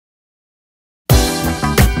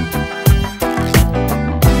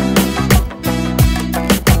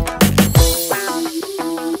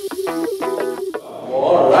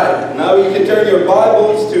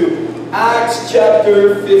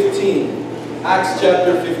chapter 15. Acts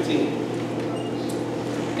chapter 15.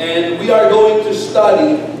 And we are going to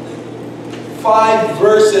study 5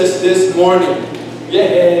 verses this morning.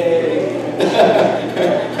 Yay!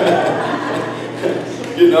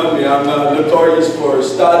 You know me, I'm notorious for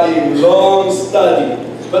studying, long study.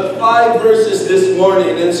 But 5 verses this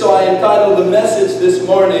morning. And so I entitled the message this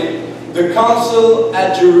morning, The Council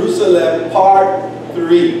at Jerusalem, Part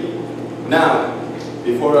 3. Now,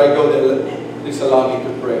 before I go there, please allow me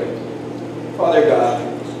to pray. Father God,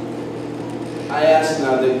 I ask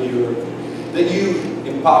now that you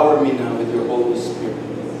empower me now with your Holy Spirit.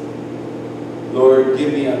 Lord,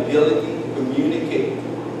 give me ability to communicate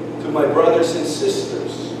to my brothers and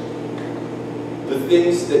sisters the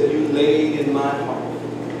things that you laid in my heart.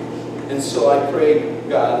 And so I pray,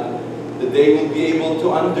 God, that they will be able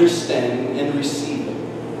to understand and receive it.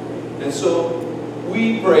 And so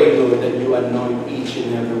we pray, Lord, that you anoint each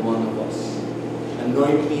and every one of us.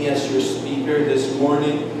 Anoint me as your speaker this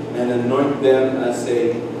morning, and anoint them as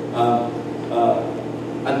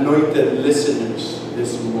anointed listeners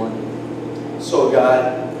this morning. So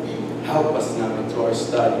God, help us now into our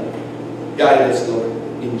study. Guide us, Lord,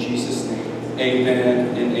 in Jesus' name. Amen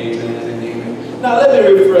and amen and amen. Now let me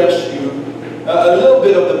refresh you a little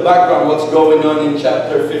bit of the background, what's going on in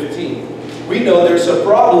chapter 15. We know there's a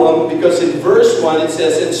problem because in verse 1 it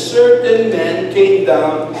says, "And certain men came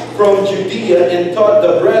down from Judea and taught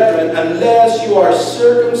the brethren, unless you are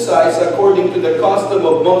circumcised according to the custom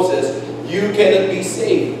of Moses, you cannot be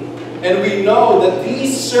saved." And we know that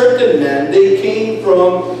these certain men, they came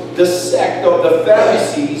from the sect of the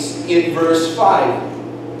Pharisees in verse 5.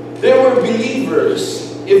 They were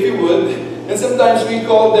believers, if you would, and sometimes we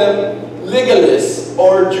call them legalists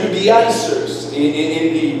or Judaizers.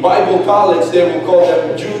 In the Bible college, they will call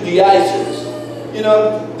them Judaizers. You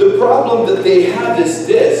know, the problem that they have is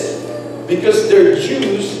this: because they're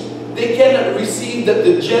Jews, they cannot receive that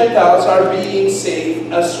the Gentiles are being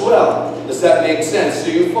saved as well. Does that make sense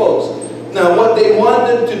to you folks? Now, what they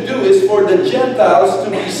wanted to do is for the Gentiles to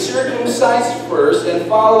be circumcised first and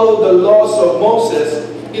follow the laws of Moses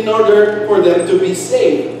in order for them to be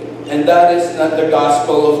saved. And that is not the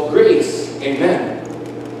gospel of grace. Amen.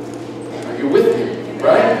 Are you with me?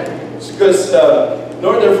 Right? Because in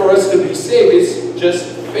order for us to be saved, it's just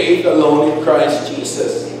faith alone in Christ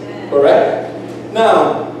Jesus. Correct?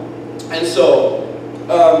 Now, and so,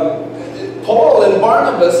 Paul and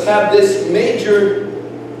Barnabas have this major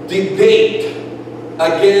debate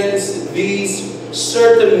against these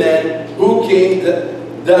certain men who came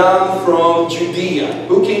down from Judea.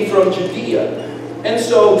 And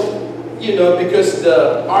so, you know, because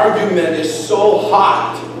the argument is so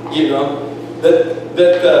hot, you know, that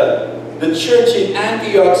the church in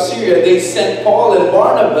Antioch, Syria, they sent Paul and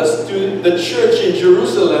Barnabas to the church in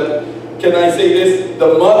Jerusalem. Can I say this?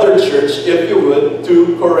 The mother church, if you would,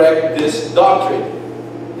 to correct this doctrine.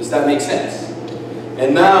 Does that make sense?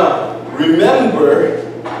 And now, remember,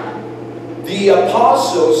 the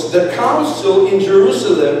apostles, the council in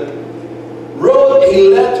Jerusalem, wrote a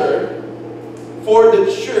letter for the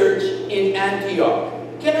church in Antioch.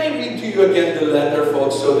 Can I read to you again the letter,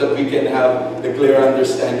 folks, so that we can have the clear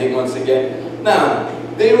understanding once again? Now,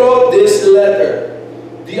 they wrote this letter.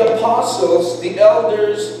 The apostles, the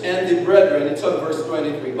elders, and the brethren, it's on verse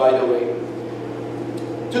 23, by the way.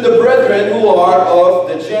 To the brethren who are of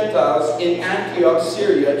the Gentiles in Antioch,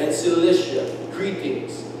 Syria, and Cilicia,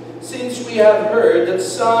 greetings. Since we have heard that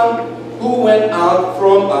some who went out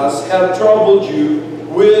from us have troubled you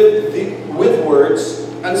with words,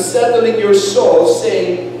 unsettling your souls,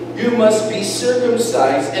 saying, you must be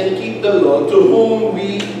circumcised and keep the law, to whom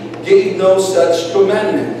we gave no such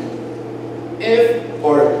commandment.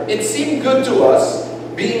 It seemed good to us,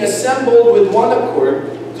 being assembled with one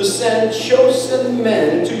accord, to send chosen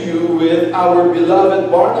men to you with our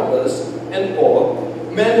beloved Barnabas and Paul,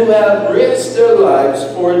 men who have risked their lives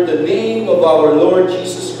for the name of our Lord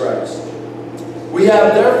Jesus Christ. We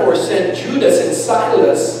have therefore sent Judas and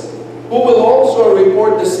Silas, who will also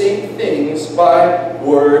report the same things by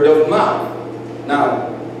word of mouth. Now,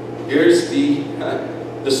 here's the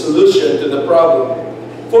solution to the problem.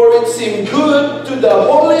 For it seemed good to the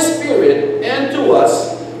Holy Spirit and to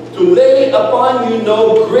us to lay upon you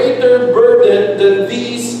no greater burden than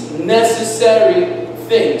these necessary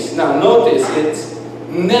things. Now notice, it's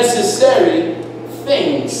necessary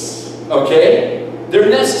things. Okay? They're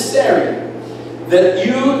necessary. That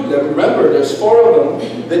you, remember there's 4 of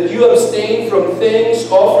them, that you abstain from things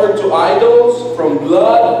offered to idols, from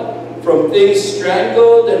blood, from things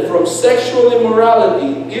strangled, and from sexual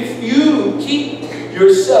immorality. If you keep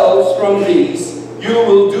yourselves from these, you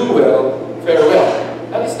will do well. Farewell.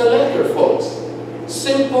 That is the letter, folks.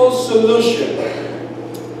 simple solution.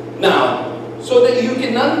 Now, so that you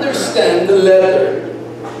can understand the letter,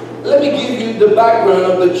 let me give you the background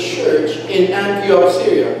of the church in Antioch,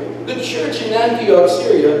 Syria. The church in Antioch,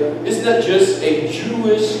 Syria is not just a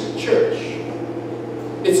Jewish church.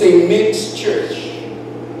 It's a mixed church.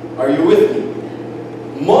 Are you with me?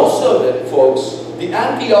 Most of it, folks, the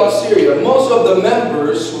Antioch, Syria, most of the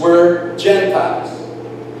members were Gentiles.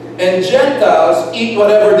 And Gentiles eat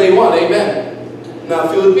whatever they want, amen. Now,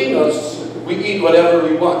 Filipinos, we eat whatever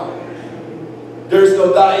we want. There's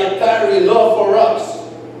no dietary law for us.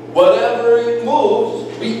 Whatever it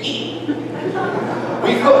moves, we eat.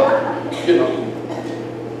 We cook, you know.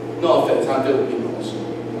 No offense, I'm Filipinos.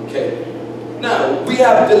 Okay. Now, we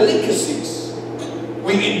have delicacies.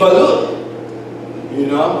 We eat balut, you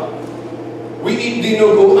know. We eat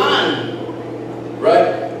dinuguan,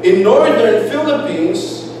 right? In northern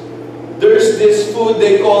Philippines, there's this food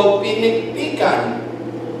they call pinikpikan,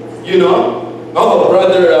 you know. Oh,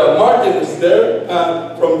 Brother Martin is there,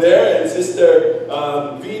 from there, and Sister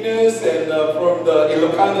Venus, and from the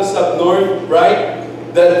Ilocanos up north, right?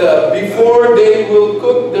 That before they will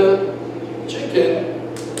cook the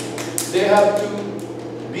chicken, they have to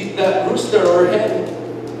beat that rooster or hen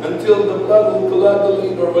until the blood will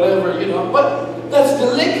coagulate or whatever, you know. But that's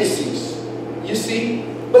delicacies, you see.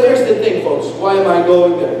 But here's the thing, folks. Why am I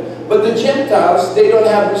going there? But the Gentiles, they don't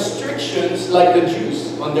have restrictions like the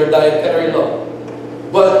Jews on their dietary law.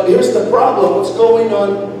 But here's the problem. What's going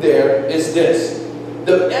on there is this.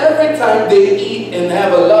 That every time they eat and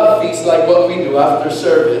have a love feast like what we do after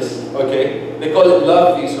service, okay? They call it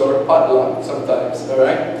love feast or potluck sometimes, all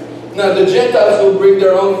right? Now, the Gentiles will bring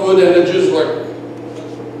their own food and the Jews work.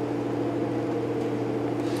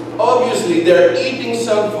 Obviously, they're eating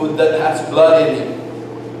some food that has blood in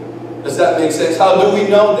it. Does that make sense? How do we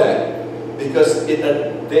know that? Because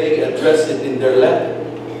they address it in their letter,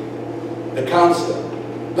 the council.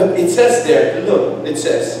 But it says there, look, it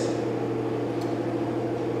says,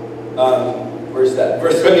 where's that?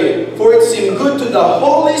 Verse 28. For it seemed good to the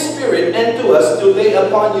Holy Spirit and to us to lay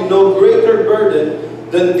upon you no greater burden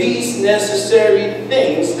than these necessary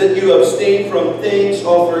things, that you abstain from things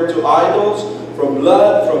offered to idols, from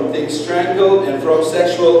blood, from things strangled, and from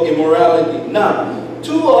sexual immorality. Now,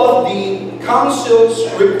 two of the council's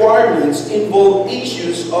requirements involve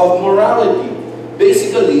issues of morality.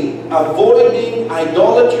 Basically, avoiding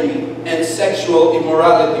idolatry and sexual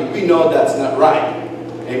immorality. We know that's not right.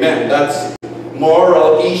 Amen. That's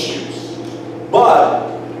moral issues.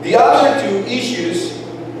 But the other two issues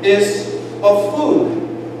is of food,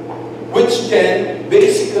 which can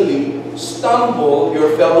basically stumble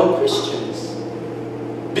your fellow Christians.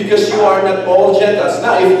 Because you are not all Gentiles.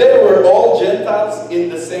 Now, if they were all Gentiles in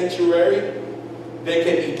the sanctuary, they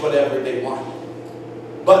can eat whatever they want.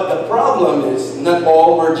 But the problem is, not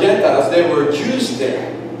all were Gentiles. There were Jews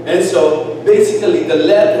there. And so, basically, the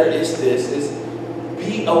letter is this, is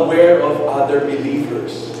be aware of other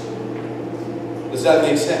believers. Does that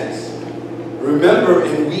make sense? Remember,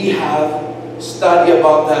 and we have studied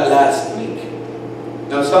about that last week.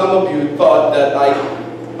 Now, some of you thought that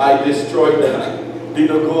I destroyed that.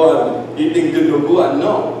 Dinuguan, eating dinuguan.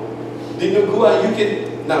 No. Dinuguan, you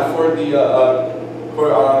can, now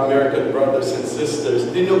for our American brothers and sisters,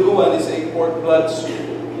 dinuguan is a pork blood soup.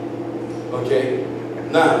 Okay?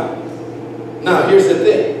 Now, here's the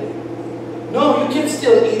thing. No, you can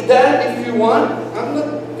still eat that if you want. I'm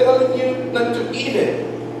not telling you not to eat it.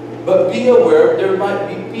 But be aware, there might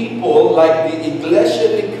be people like the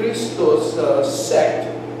Iglesia de Cristo's sect.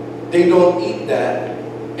 They don't eat that.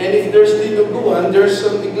 And if there's dinuguan, there's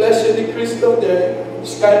some Iglesia de Cristo there.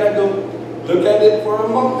 Just kind of go look at it for a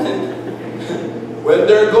moment. When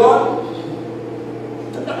they're gone,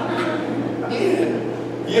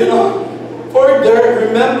 yeah, you know, for there,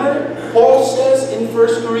 remember, Paul says in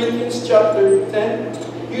 1 Corinthians chapter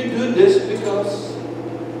 10, you do this because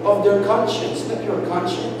of their conscience, not your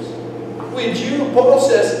conscience. With you, Paul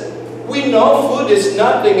says, we know food is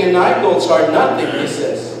nothing and idols are nothing, he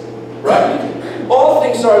says. Right? All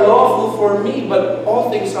things are lawful for me, but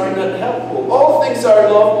all things are not helpful. All things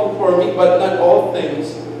are lawful for me, but not all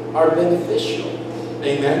things are beneficial.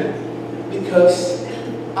 Amen? Because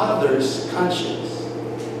others' conscience.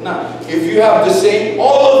 Now, if you have the same,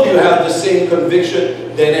 all of you have the same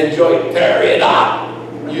conviction, then enjoy it. Tear it up.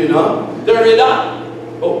 You know? Tear it up.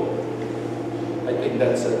 Oh, I think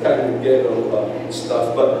that's a kind of ghetto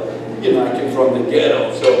stuff, but, you know, I came from the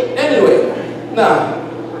ghetto. So, anyway, now,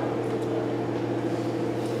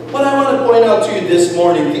 what I want to point out to you this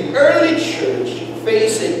morning, the early church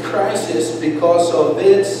faced a crisis because of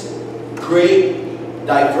its great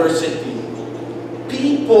diversity.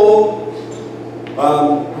 People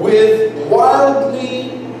with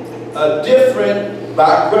wildly different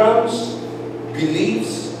backgrounds,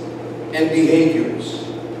 beliefs, and behaviors.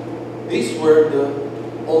 These were the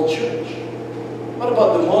old church. What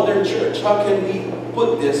about the modern church? How can we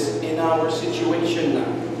put this in our situation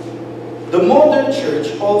now? The modern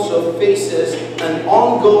church also faces an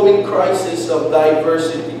ongoing crisis of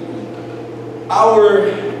diversity.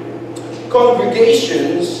 Our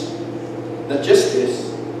congregations, not just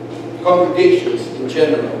this, congregations in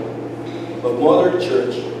general, but modern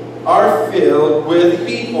church, are filled with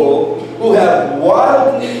people who have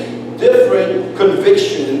wildly different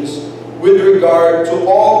convictions with regard to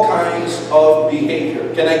all kinds of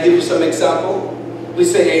behavior. Can I give you some example?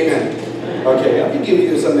 Please say amen. Okay, let me give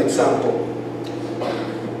you some example.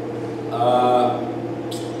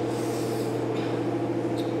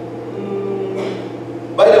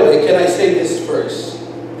 By the way, can I say this first?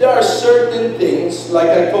 There are certain things, like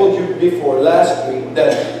I told you before last week,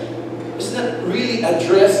 that is not really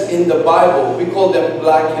addressed in the Bible. We call them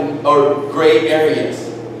black or gray areas.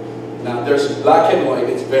 Now, there's black and white,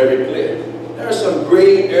 it's very clear. There are some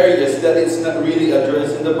gray areas that is not really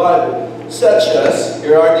addressed in the Bible. Such as,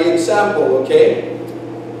 here are the example, okay?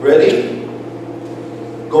 Ready?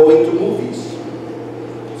 Going to movies.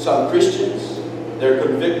 Some Christians, they're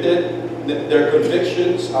convicted. Their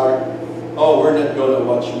convictions are, oh, we're not going to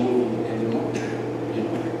watch movie anymore. You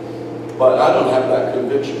know? But I don't have that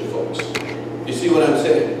conviction, folks. You see what I'm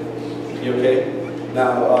saying? You okay?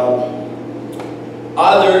 Now,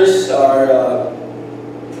 others are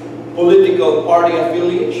political party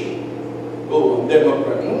affiliation. Oh, I'm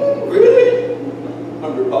Democrat. Really?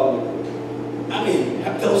 I'm Republican. I mean,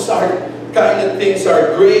 those are kind of things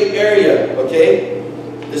are gray area, okay?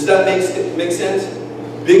 Does that make sense?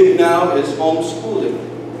 Big now is homeschooling.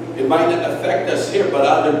 It might not affect us here, but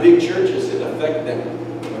other big churches, it affects them.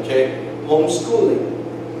 Okay?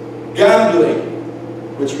 Homeschooling. Gambling,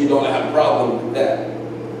 which we don't have a problem with that.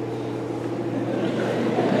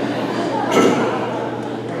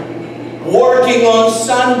 Working on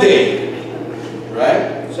Sunday.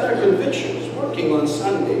 Right? It's our convictions. Working on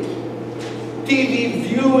Sunday. TV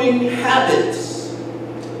viewing habits.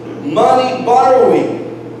 Money borrowing.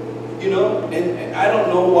 You know, and I don't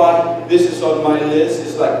know why this is on my list.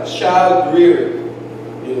 It's like child rearing.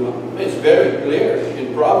 You know, it's very clear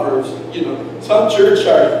in Proverbs. You know, some churches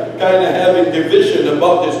are kind of having division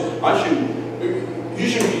about this. You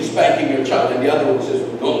shouldn't be spanking your child, and the other one says,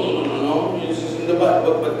 no. This is in the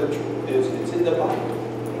Bible, but the truth is, it's in the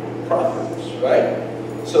Bible. Proverbs, right?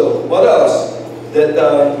 So what else? That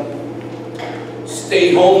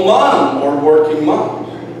stay-home mom or working mom.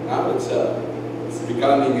 Now it's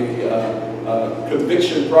becoming a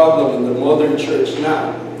conviction problem in the modern church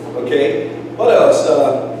now. Okay? What else?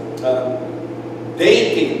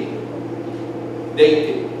 Dating.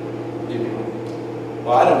 You know.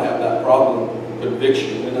 Well, I don't have that problem,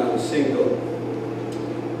 conviction, when I was single.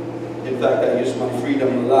 In fact, I used my freedom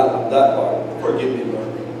a lot on that part. Forgive me, Lord.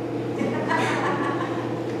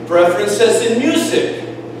 Preferences in music.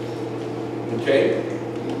 Okay?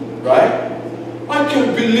 Right? I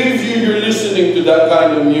can't believe you're listening to that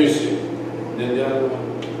kind of music. Then the other one,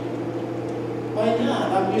 why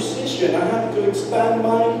not? I'm a musician. I have to expand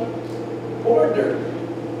my order.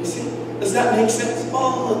 You see? Does that make sense?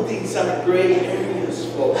 All of these are gray areas,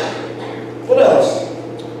 folks. What else?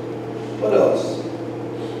 What else?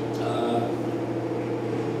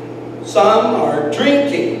 Some are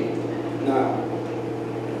drinking. Now,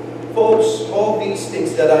 folks, all these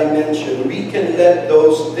things that I mentioned, we can let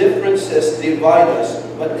those differences divide us,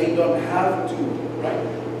 but they don't have to,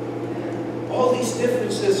 right? All these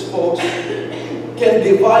differences, folks, can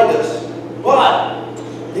divide us, but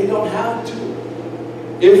they don't have to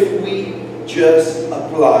if we just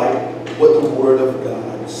apply what the Word of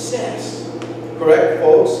God says. Correct,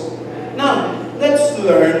 folks? Now, let's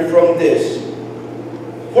learn from this.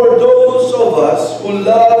 For those of us who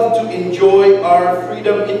love to enjoy our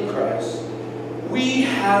freedom in Christ, we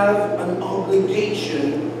have an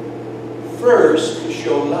obligation first to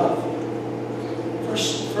show love.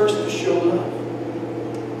 First to show love.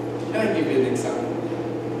 Can I give you an example?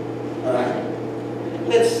 Alright?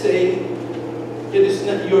 Let's say it is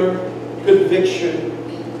not your conviction,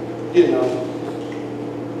 you know.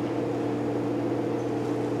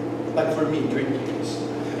 Like for me, drinking is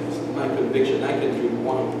my conviction. I can drink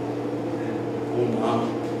wine. Oh, Mom,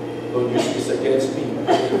 don't use this against me.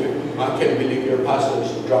 I can't believe your pastor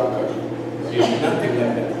is a drunkard. You know, nothing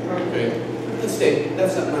like that. Okay? Let's say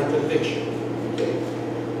that's not my conviction. Okay?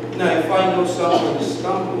 Now, if I know someone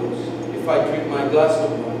stumbles, if I drink my glass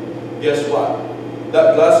of wine, guess what?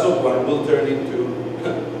 That glass of wine will turn into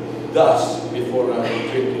dust if before I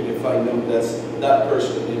drink it if I know that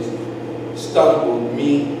person is stumbled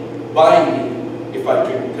by me if I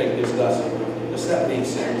take this glass of wine. Does that make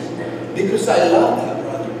sense? Because I love that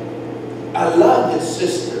brother. I love this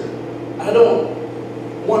sister. I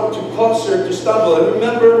don't want to cause her to stumble. And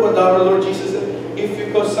remember what our Lord Jesus said? If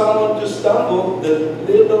you cause someone to stumble, the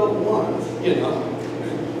little ones,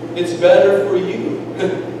 it's better for you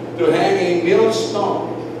to hang a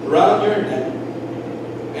millstone around your neck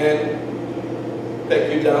and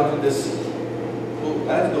take you down to the sea. Well,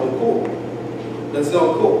 that's no cool. That's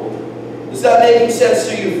no cool. Does that make sense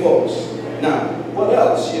to you folks? Now, what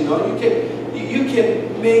else? You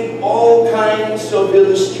can make all kinds of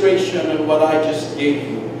illustration of what I just gave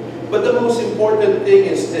you. But the most important thing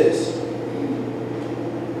is this.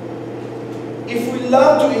 If we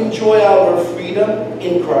love to enjoy our freedom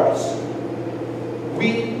in Christ,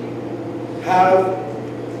 we have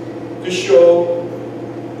to show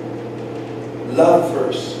love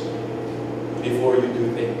first before you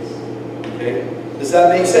do things. Okay? Does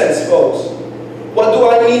that make sense, folks? What do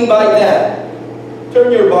I mean by that?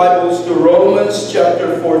 Turn your Bibles to Romans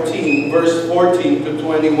chapter 14, verse 14 to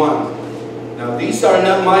 21. Now, these are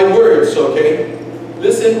not my words, okay?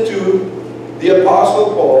 Listen to the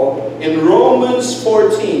Apostle Paul in Romans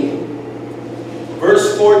 14,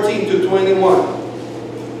 verse 14 to 21.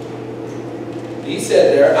 He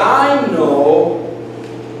said there, I know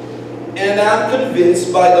and am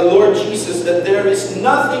convinced by the Lord Jesus that there is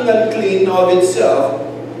nothing unclean of itself,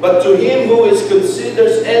 but to him who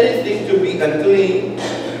considers anything to be unclean,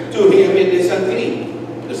 to him it is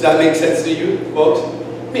unclean. Does that make sense to you, folks?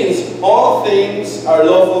 Means all things are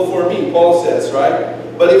lawful for me, Paul says, right?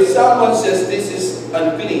 But if someone says this is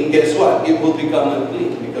unclean, guess what? It will become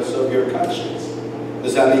unclean because of your conscience.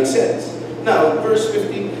 Does that make sense? Now, verse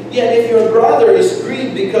 15, yet if your brother is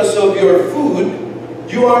grieved because of your food,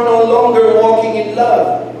 you are no longer walking in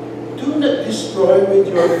love. Do not destroy with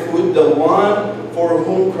your food the one for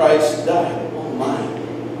whom Christ died. Oh my.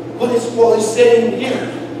 What is Paul saying here?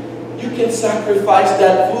 You can sacrifice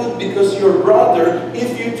that food because your brother,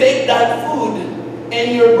 if you take that food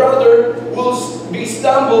and your brother will be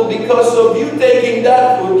stumbled because of you taking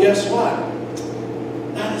that food, guess what?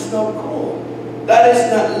 That is not cool. That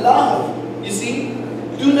is not love. You see,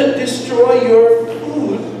 do not destroy your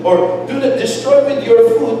food, or do not destroy with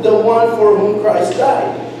your food the one for whom Christ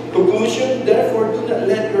died. Conclusion, therefore, do not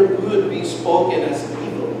let your good be spoken as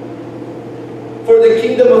evil. For the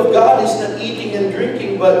kingdom of God is not eating and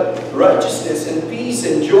drinking, but righteousness and peace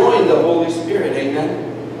and joy in the Holy Spirit.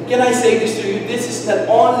 Amen? Can I say this to you? This is not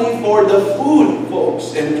only for the food,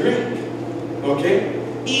 folks, and drink. Okay?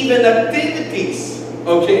 Even activities.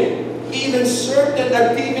 Okay? Even certain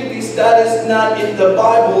activities that is not in the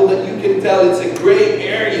Bible that you can tell it's a gray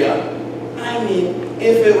area. I mean,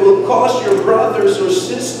 if it will cause your brothers or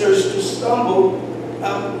sisters to stumble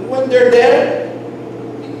when they're there,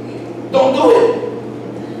 don't do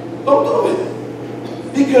it. Don't do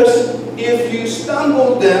it. Because if you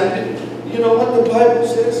stumble them, you know what the Bible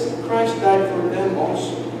says? Christ died for them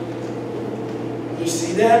also. You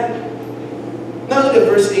see that? Now look at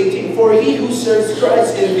verse 18. For he who serves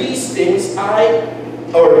Christ in these things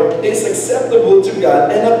is acceptable to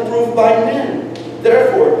God and approved by men.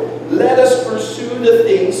 Therefore, let us pursue the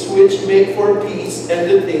things which make for peace and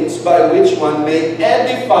the things by which one may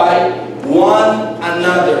edify one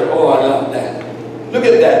another. Oh, I love that. Look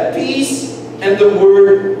at that. Peace and the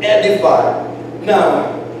word edify.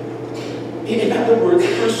 Now, in other words,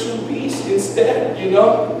 pursue peace instead,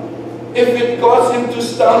 If it caused him to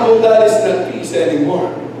stumble, that is not peace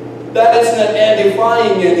anymore. That is not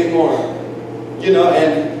edifying anymore.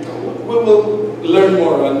 And we will learn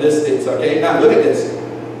more on these things, okay? Now, look at this.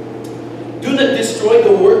 Do not destroy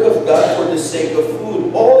the work of God for the sake of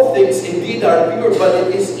food. All things indeed are pure, but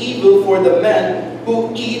it is evil for the man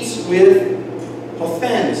who eats with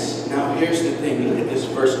offense. Now, here's the thing. Look at this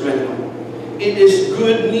verse 21. It is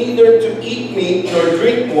good neither to eat meat nor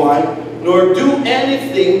drink wine, nor do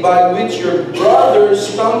anything by which your brother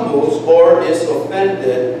stumbles or is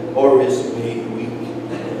offended or is made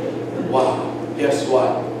weak. Wow. Guess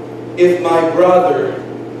what? If my brother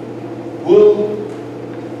will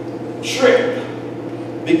trip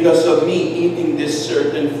because of me eating this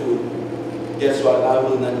certain food, guess what? I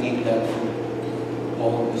will not eat that food.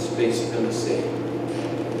 Paul is basically saying,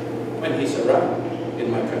 when he's around,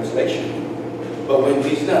 in my translation. But when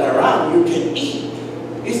he's not around, you can eat.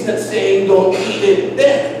 He's not saying don't eat it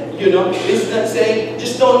there. He's not saying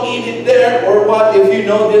just don't eat it there, or what if you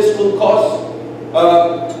know this will cause,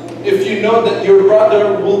 if you know that your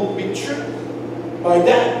brother will be tripped by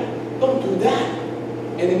that, don't do that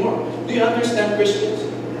anymore. Do you understand, Christians?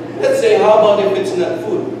 Let's say, how about if it's not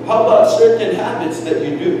food? How about certain habits that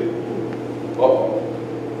you do? Well,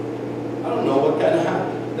 I don't know what kind of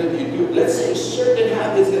habit that you do. Let's say certain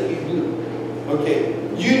habits that you do. Okay,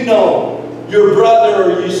 you know your brother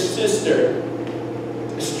or your sister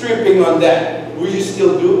is tripping on that. Will you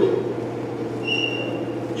still do it?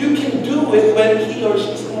 You can do it when he or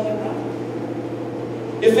she's not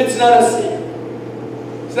around. If it's not a sin.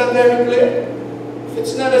 Is that very clear? If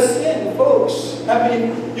it's not a sin, folks, I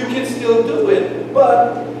mean, you can still do it,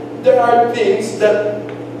 but there are things that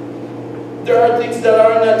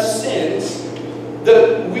are not sins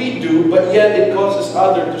that we do, but yet it causes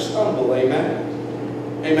others to stumble. Amen?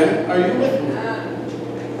 Amen? Are you with me?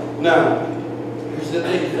 Now, here's the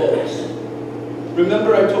thing, folks.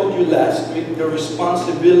 Remember I told you last week, the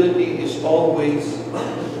responsibility is always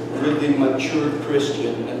with the mature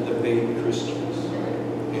Christian and the baby Christians.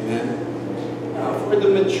 Amen? Now, for the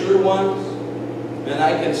mature ones, then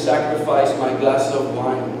I can sacrifice my glass of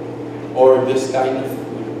wine or this kind of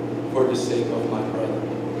food for the sake of my brother,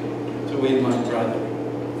 to win my brother.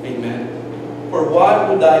 Amen? For why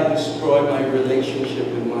would I destroy my relationship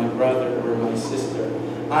with my brother or my sister?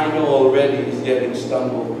 I know already he's getting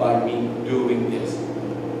stumbled by me doing this.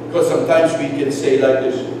 Because sometimes we can say like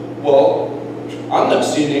this, well, I'm not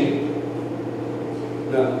sinning.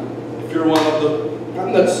 Now, if you're one of the,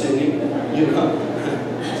 I'm not sinning, you know.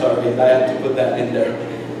 Sorry, I had to put that in there.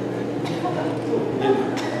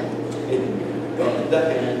 The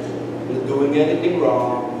hand, not doing anything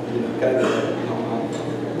wrong, you know, kind of,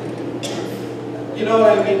 you know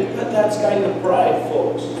what I mean? But that's kind of pride,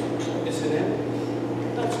 folks, isn't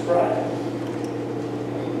it? That's pride.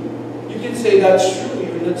 You can say that's true,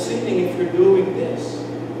 you're not sinning if you're doing this.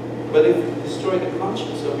 But if you destroy the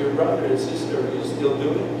conscience of your brother and sister, you still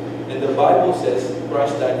do it. And the Bible says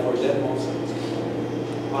Christ died for them also.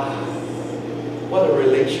 Wow. What a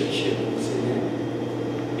relationship, isn't it?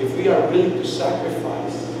 If we are willing to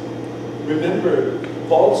sacrifice. Remember,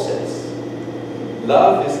 Paul says,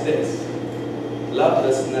 love is this. Love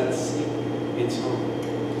does not seek its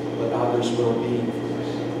own, but others' well-being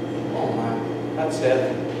first. Oh my, that's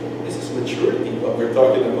heavy. This is maturity, what we're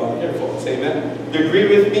talking about here, folks. Amen? Do you agree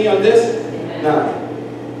with me on this? Amen.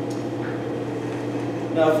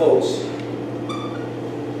 Now, folks.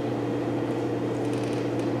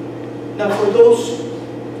 Now, for those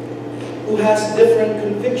who has different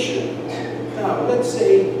conviction. Now, let's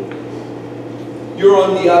say you're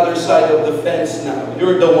on the other side of the fence now.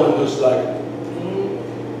 You're the one who's like,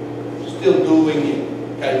 still doing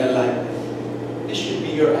it, kind of like that. This should be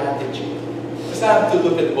your attitude. Because I have to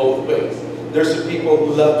look at both ways. There's some people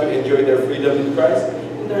who love to enjoy their freedom in Christ,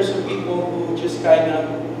 and there's some people who just kind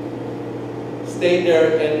of stay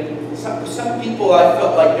there. And some people, I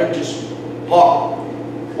felt like they're just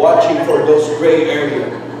watching for those gray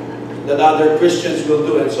areas that other Christians will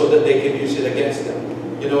do, and so that they can use it against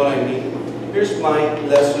them. You know what I mean? Here's my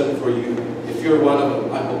lesson for you. If you're one of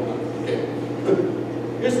them, I hope not. Okay.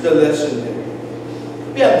 Here's the lesson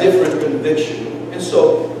there. We have different conviction. And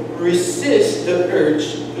so, resist the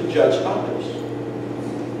urge to judge others.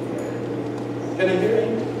 Can I hear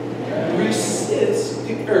you? Resist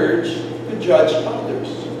the urge to judge others.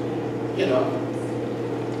 You know.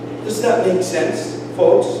 Does that make sense,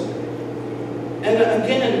 folks? And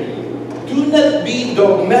again, do not be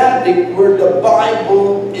dogmatic where the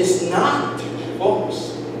Bible is not,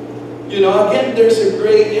 folks. You know, again, there's a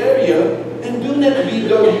gray area. And do not be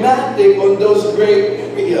dogmatic on those gray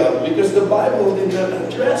areas, because the Bible did not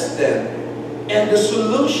address them. And the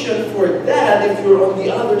solution for that, if you're on the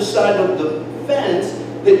other side of the fence,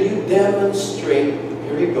 that you demonstrate,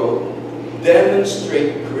 here you go,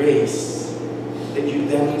 demonstrate grace. That you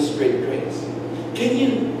demonstrate grace. Can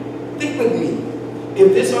you think with me?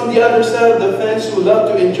 If this on the other side of the fence who love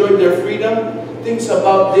to enjoy their freedom thinks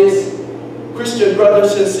about this, Christian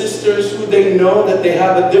brothers and sisters who they know that they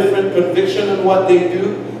have a different conviction on what they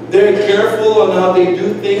do. They're careful on how they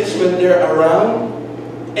do things when they're around.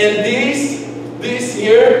 And these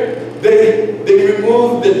here, they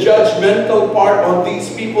remove the judgmental part on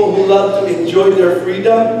these people who love to enjoy their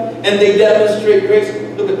freedom. And they demonstrate grace.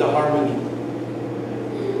 Look at the harmony.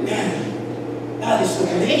 Man, that is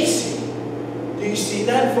amazing. Do you see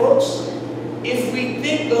that, folks? If we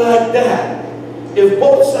think like that, if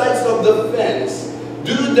both sides of the fence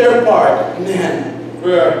do their part, man,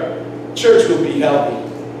 our church will be healthy.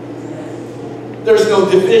 There's no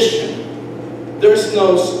division. There's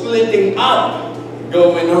no splitting up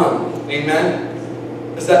going on.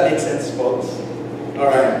 Amen? Does that make sense, folks?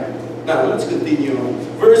 Alright. Now, let's continue on.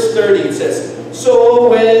 Verse 30, it says, so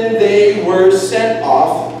when they were sent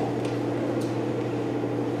off,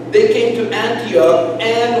 they came to Antioch,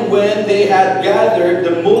 and when they had gathered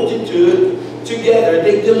the multitude together,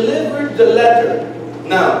 they delivered the letter.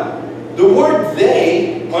 Now, the word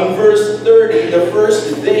they, on verse 30, the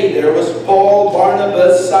first they there was Paul,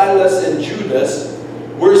 Barnabas, Silas, and Judas,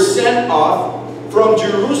 were sent off from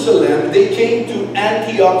Jerusalem. They came to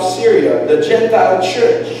Antioch, Syria, the Gentile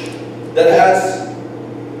church that has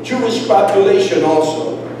Jewish population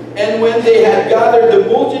also. And when they had gathered the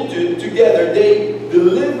multitude together, they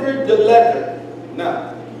delivered the letter.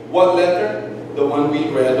 Now, what letter? The one we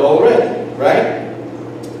read already, right?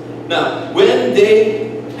 Now, when they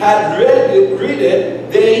had read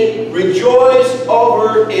it, they rejoiced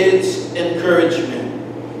over its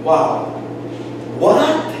encouragement. Wow.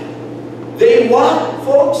 What? They what,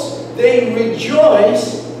 folks? They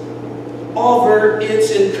rejoiced over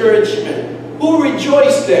its encouragement. Who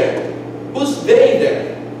rejoiced there? Who's they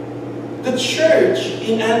there? The church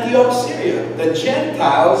in Antioch, Syria. The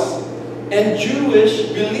Gentiles and Jewish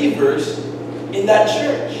believers in that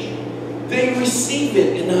church. They received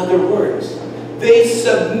it, in other words. They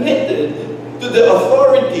submitted to the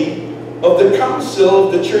authority of the council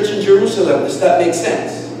of the church in Jerusalem. Does that make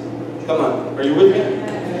sense? Come on, are you with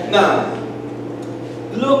me? Now,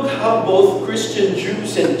 look how both Christian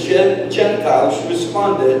Jews and Gentiles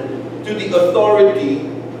responded to the authority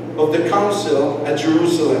of the council at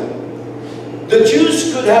Jerusalem. The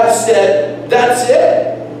Jews could have said, that's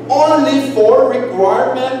it, only 4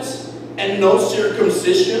 requirements and no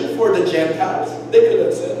circumcision for the Gentiles. They could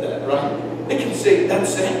have said that, right? They could say,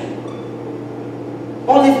 that's it.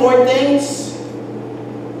 Only 4 things.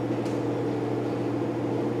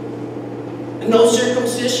 And no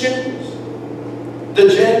circumcision. The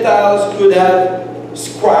Gentiles could have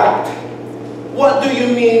squawked, what do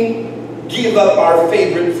you mean, give up our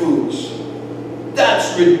favorite foods?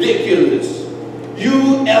 That's ridiculous.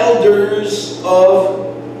 You elders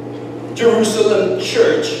of Jerusalem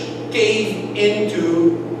church gave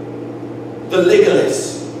into the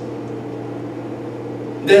legalists.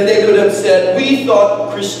 Then they could have said, we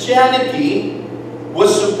thought Christianity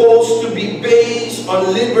was supposed to be based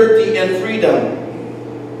on liberty and freedom.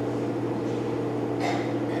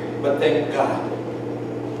 But thank God,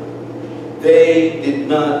 they did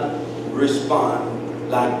not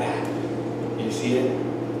respond like that. You see it?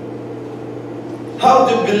 How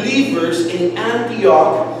the believers in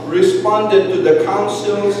Antioch responded to the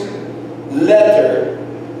council's letter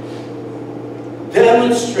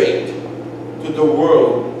demonstrate to the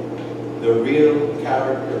world the real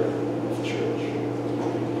character of church.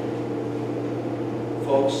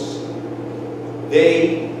 Folks,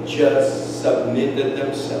 they just submitted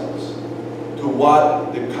themselves to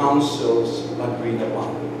what the councils agreed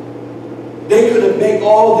upon. They could have made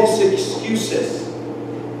all these excuses.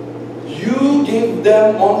 You gave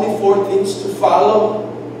them only 4 things to follow,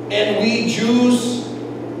 and we Jews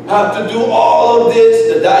have to do all of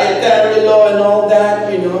this, the dietary law and all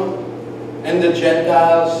that, you know. And the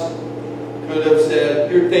Gentiles could have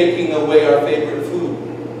said, you're taking away our favorite food,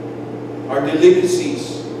 our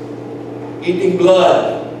delicacies, eating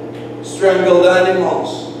blood, strangled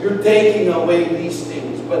animals. You're taking away these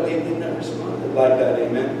things. But they did not respond like that,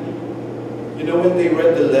 amen. You know, when they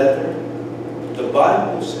read the letter, the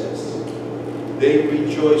Bible says they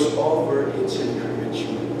rejoiced over its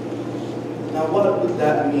encouragement. Now, what would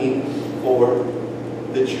that mean for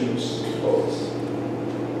the Jews, folks?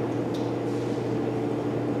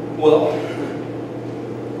 Well,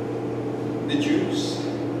 the Jews,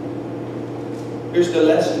 here's the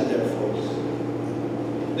lesson there, folks.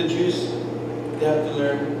 The Jews, they have to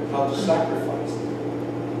learn how to sacrifice.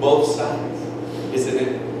 Both sides, isn't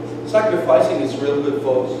it? Sacrificing is real good,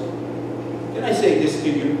 folks. Can I say this to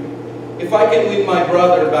you? If I can win my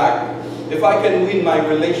brother back, if I can win my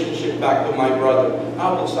relationship back to my brother,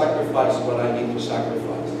 I will sacrifice what I need to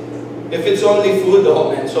sacrifice. If it's only food,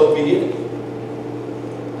 oh man, so be it.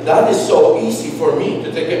 That is so easy for me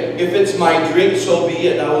to take it. If it's my drink, so be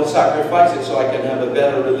it. I will sacrifice it so I can have a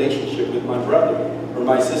better relationship with my brother or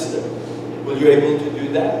my sister. Will you be able to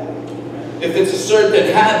do that? If it's a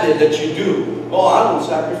certain habit that you do, oh, I will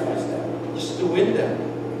sacrifice that just to win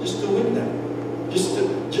them. Just to win them.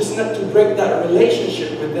 Just not to break that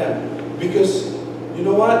relationship with them. Because, you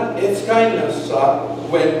know what? It's kind of suck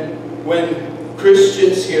when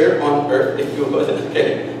Christians here on earth, if you will,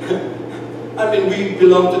 okay, I mean, we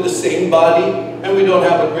belong to the same body and we don't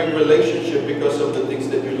have a great relationship because of the things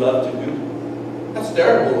that you love to do. That's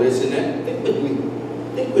terrible, isn't it? Think with me.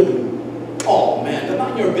 Think with me. Oh man,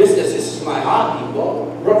 mind your business. This is my hobby. Well,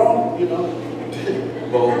 bro, you know.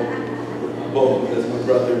 Bo, that's my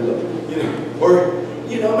brother-in-law. You know, or,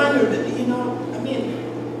 you know, mind your, you know, I mean,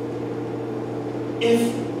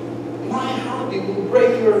 if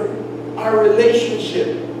relationship.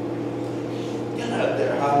 Get out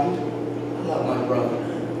there, honey. I love my brother.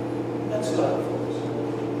 That's love, folks.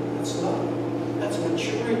 That's love. That's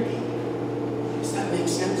maturity. Does that make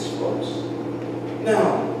sense, folks?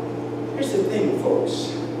 Now, here's the thing,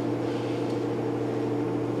 folks.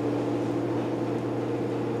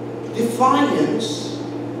 Defiance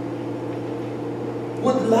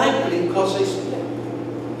would likely cause a split.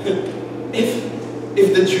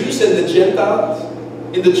 If the Jews and the Gentiles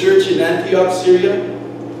in the church in Antioch, Syria,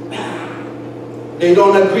 they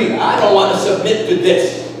don't agree. I don't want to submit to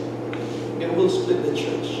this. It will split the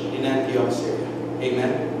church in Antioch, Syria.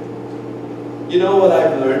 Amen? You know what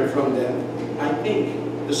I've learned from them? I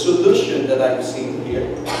think the solution that I've seen here,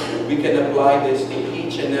 we can apply this to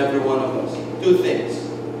each and every one of us. Two things.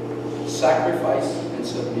 Sacrifice and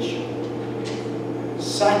submission.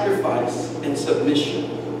 Sacrifice and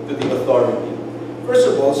submission to the authority. First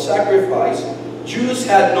of all, sacrifice. Jews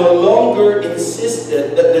had no longer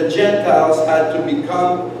insisted that the Gentiles had to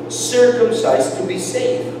become circumcised to be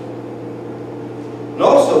saved. And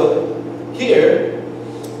also, here,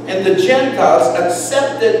 and the Gentiles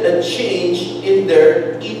accepted a change in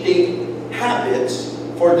their eating habits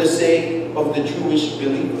for the sake of the Jewish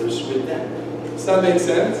believers with them. Does that make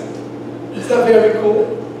sense? Is that very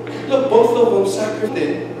cool? Look, both of them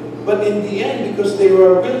sacrificed, but in the end, because they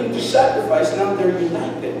were willing to sacrifice, now they're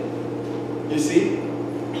united. You see?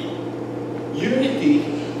 Unity,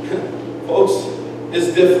 folks,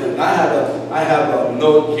 is different. I have a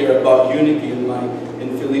note here about unity in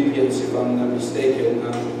Philippians, if I'm not mistaken.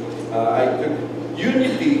 I took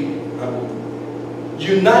unity,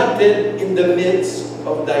 united in the midst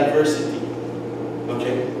of diversity.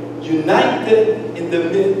 Okay? United in the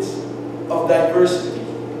midst of diversity.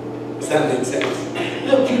 Does that make sense?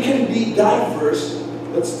 Look, you can be diverse,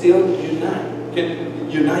 but still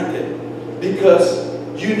united. Because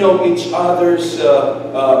you know each other's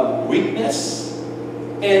weakness,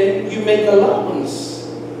 and you make allowance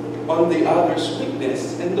on the other's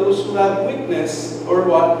weakness. And those who have weakness, or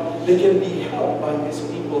what, they can be helped by these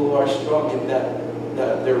people who are strong in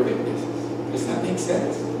their weaknesses. Does that make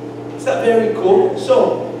sense? Is that very cool?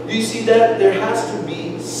 So, do you see that? There has to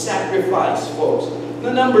be sacrifice, folks.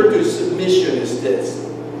 The number two, submission, is this.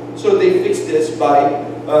 So they fix this by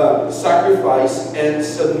sacrifice and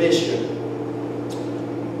submission.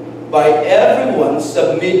 By everyone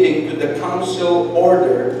submitting to the council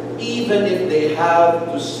order, even if they have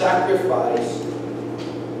to sacrifice,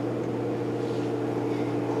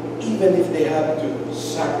 even if they have to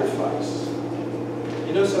sacrifice.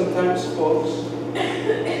 You know, sometimes, folks,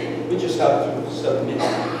 we just have to submit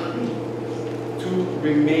to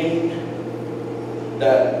remain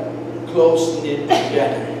that close-knit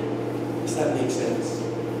together. Does that make sense?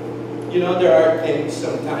 You know, there are things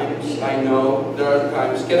sometimes, I know, there are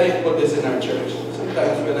times, can I put this in our church?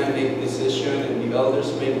 Sometimes when I make decision and the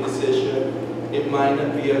elders make decision, it might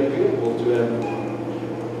not be agreeable to everyone.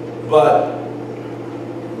 But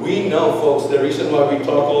we know, folks, the reason why we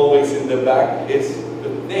talk always in the back is to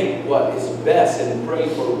think what is best and pray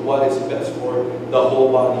for what is best for the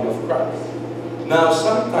whole body of Christ. Now,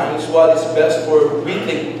 sometimes what is best we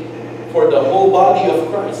think for the whole body of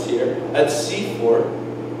Christ here at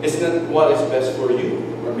C4 is not what is best for you,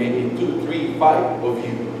 or maybe 2, 3, 5 of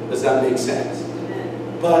you. Does that make sense?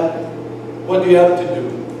 But what do you have to do?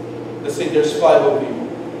 Let's say there's 5 of you.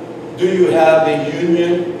 Do you have a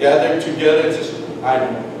union gathered together and just, I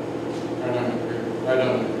don't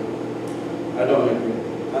agree.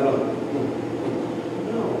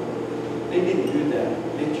 No, they didn't do that.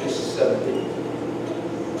 They just submitted.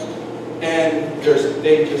 And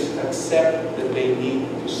they just accept that they need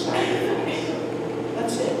to sacrifice.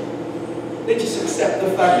 That's it. They just accept the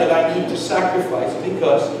fact that I need to sacrifice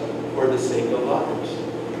because for the sake of others,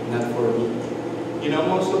 not for me. You know,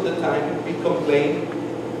 most of the time we complain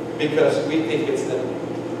because we think it's not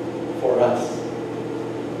for us.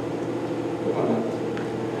 Come on.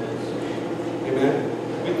 Amen?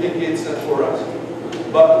 We think it's not for us.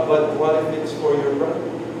 But what if it's for your brother?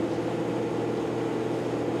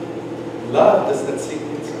 Love does not seek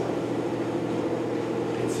itself.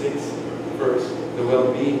 It seeks first the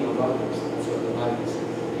well-being of others. That's what the Bible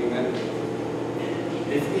says. Amen?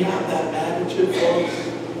 If we have that attitude, folks,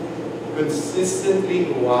 consistently,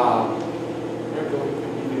 wow, we're going to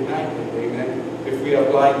be united. Amen? If we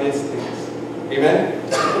apply these things. Amen?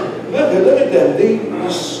 Look at them. They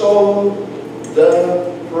solve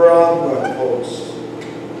the problem, folks.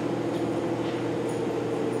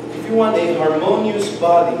 If you want a harmonious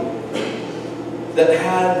body that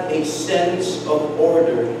had a sense of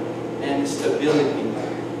order and stability,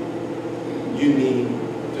 you need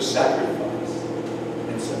to sacrifice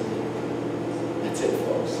and submit. That's it,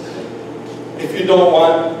 folks. If you don't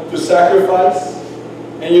want to sacrifice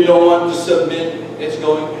and you don't want to submit, it's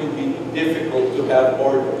going to be difficult to have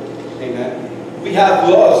order. Amen. We have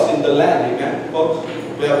laws in the land, amen, folks.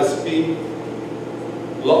 We have a speed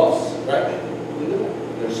laws, right?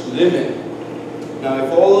 There's limit. Now,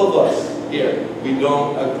 if all of us here, we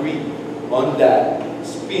don't agree on that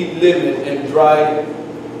speed limit and drive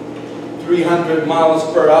 300 miles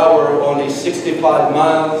per hour on a 65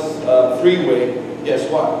 miles freeway, guess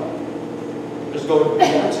what? There's going to be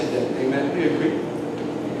an accident. Amen? We agree?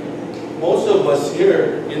 Most of us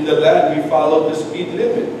here in the land, we follow the speed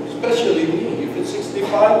limit, especially me. If it's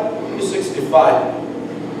 65, it's 65.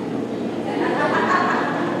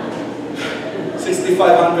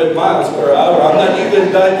 6,500 miles per hour. I'm not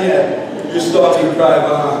even done yet. You stop and drive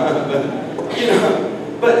on.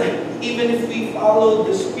 But even if we follow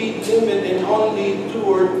the speed limit and only 2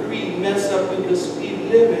 or 3 mess up with the speed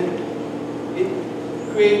limit, it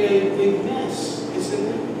creates a big mess, isn't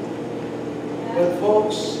it? But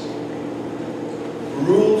folks,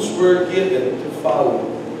 rules were given to follow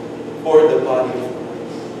for the body of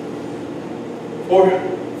Christ.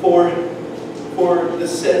 For the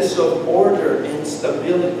sense of order and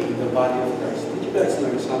stability in the body of Christ. Did you guys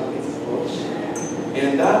learn something, folks?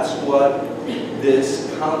 And that's what this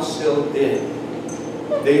council did.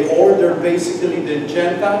 They ordered basically the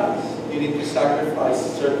Gentiles, you need to sacrifice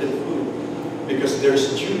certain food because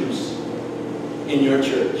there's Jews in your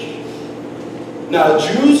church. Now,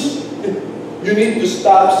 Jews, you need to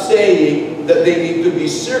stop saying that they need to be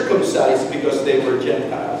circumcised because they were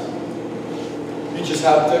Gentiles. You just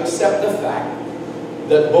have to accept the fact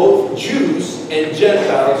that both Jews and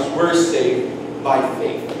Gentiles were saved by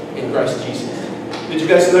faith in Christ Jesus. Did you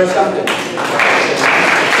guys learn something?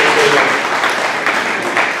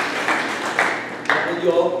 Will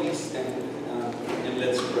you all please stand and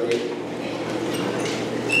let's pray.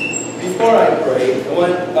 Before I pray,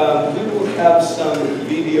 we will have some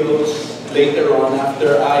videos later on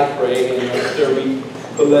after I pray and after we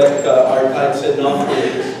collect our tithes and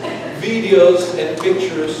offerings. Videos and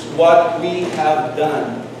pictures what we have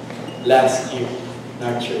done last year in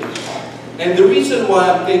our church. And the reason why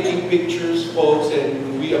I'm taking pictures, folks,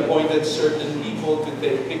 and we appointed certain people to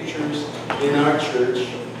take pictures in our church,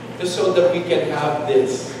 is so that we can have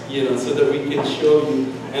this, so that we can show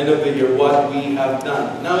you end of the year what we have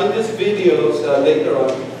done. Now in these videos later on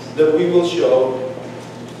that we will show,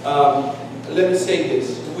 let me say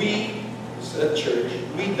this, we, as a church,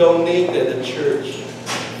 we donated a church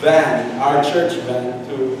van, our church van,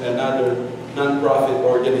 to another non-profit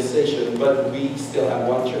organization, but we still have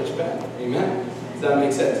one church van. Amen? Does that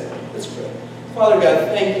make sense? Let's pray. Father God,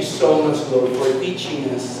 thank you so much, Lord, for teaching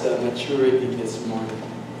us maturity this morning.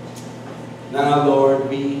 Now, Lord,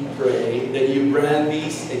 we pray that you brand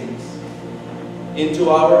these things into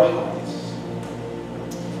our hearts.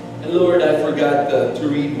 And Lord, I forgot to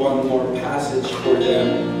read one more passage for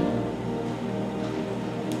them.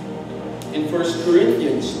 In 1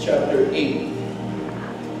 Corinthians chapter 8,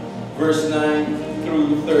 verse 9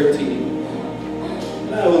 through 13.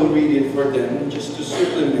 And I will read it for them just to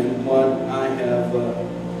supplement what I have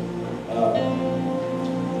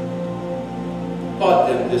taught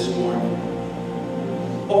them this morning.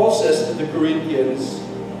 Paul says to the Corinthians,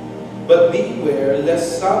 "But beware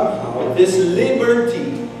lest somehow this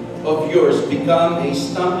liberty of yours become a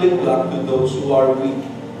stumbling block to those who are weak.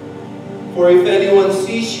 For if anyone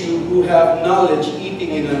sees you who have knowledge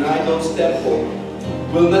eating in an idol's temple,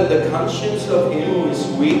 will not the conscience of him who is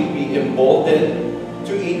weak be emboldened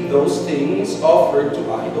to eat those things offered to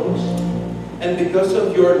idols? And because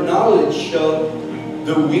of your knowledge shall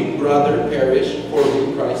the weak brother perish for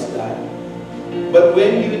whom Christ died? But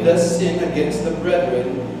when you thus sin against the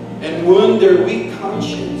brethren and wound their weak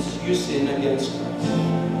conscience, you sin against Christ.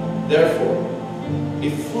 Therefore,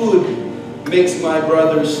 if food makes my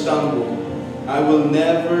brother stumble, I will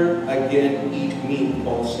never again eat meat,"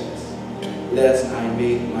 Paul says, "lest I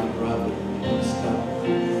make my brother stumble."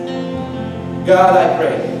 God, I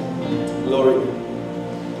pray, Lord,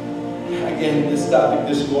 again, this topic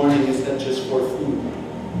this morning is not just for food.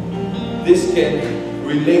 This can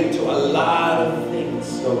relate to a lot of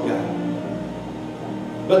things, oh God.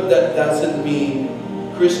 But that doesn't mean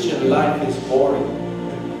Christian life is boring.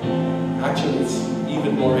 Actually, it's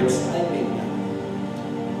even more exciting now.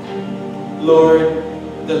 Lord,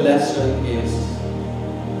 the lesson is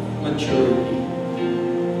maturity.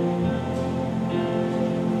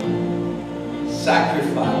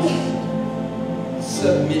 Sacrifice.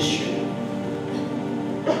 Submission.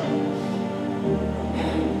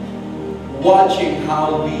 Watching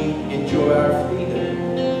how we enjoy our freedom.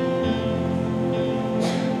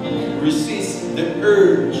 Resist the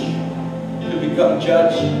urge to become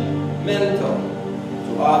judgmental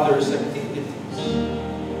to others' activities,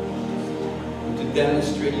 and to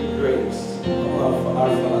demonstrate grace. Oh, our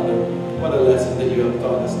Father, what a lesson that you have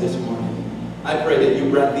taught us this morning. I pray that you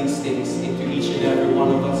bring these things into each and every one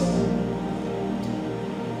of us.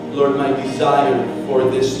 Lord, my desire for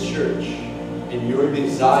this church and your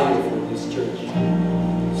desire for this church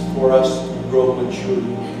is for us to grow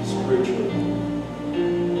maturely spiritually.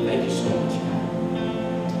 Thank you so much.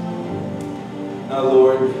 Now,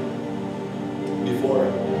 Lord, before I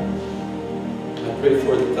pray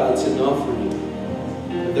for the tithes and offering,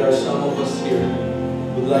 if there are some of us here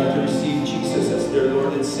who would like to receive Jesus as their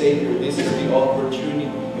Lord and Savior, this is the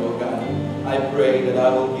opportunity, oh God. I pray that I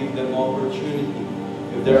will give them opportunity.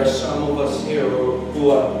 If there are some of us here who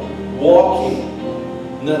are walking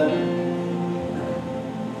not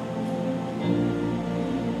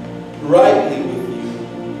rightly with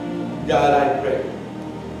you, God, I pray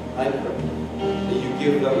that you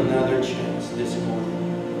give them another chance this morning.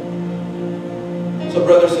 So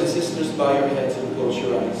brothers and sisters, bow your heads and close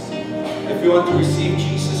your eyes. If you want to receive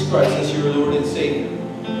Jesus Christ as your Lord and Savior,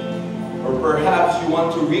 or perhaps you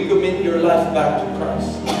want to recommit your life back to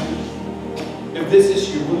Christ, if this is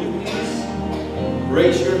you, will you please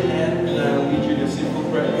raise your hand and I'll lead you in a simple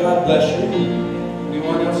prayer. God bless you.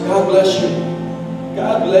 Anyone else? God bless you.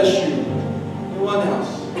 God bless you. Anyone else?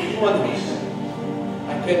 Anyone else?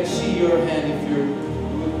 I can't see your hand. If you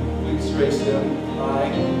would, please raise them. Hi.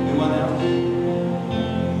 Anyone else?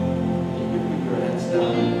 Can you put your hands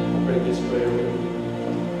down and pray this prayer with me?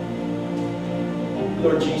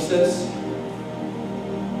 Lord Jesus,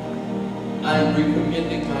 I'm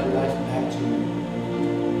recommitting my life back to you.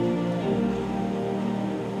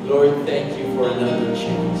 Lord, thank you for another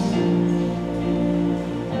chance.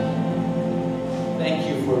 Thank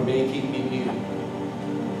you for making me new.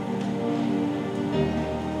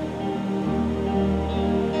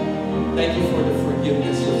 Thank you for the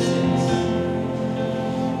forgiveness of sins.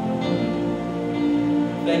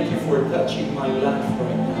 Thank you for touching my life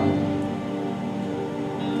right now.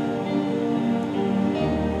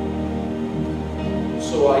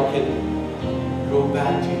 So I can go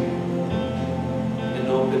back to you and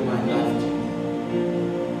open my life to you.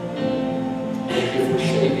 Thank you for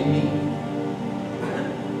saving me.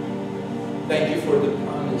 Thank you for the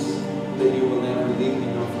promise that you will never leave me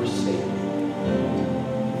nor forsake me.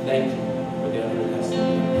 Thank you for the everlasting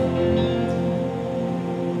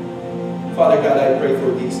life. Father God, I pray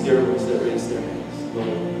for these dear ones that raise their hands.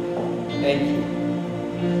 Lord, thank you.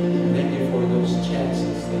 Thank you for those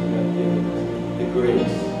chances that you have given us. The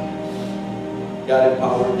grace. God,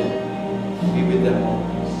 empower them. Be with them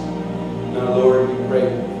always. Now, Lord, we pray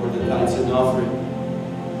for the tithes and offering.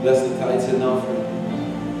 Bless the tithes and offering.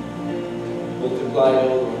 Multiply it,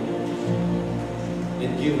 O Lord.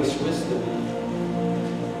 And give us wisdom.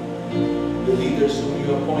 The leaders whom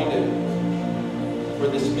you appointed for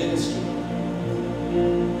this ministry.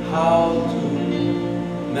 How to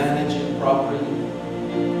manage it properly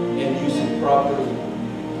and use it properly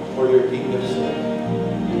for your kingdom's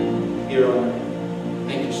sake here on earth.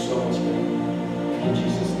 Thank you so much, God. In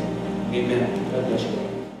Jesus' name, amen. God bless you.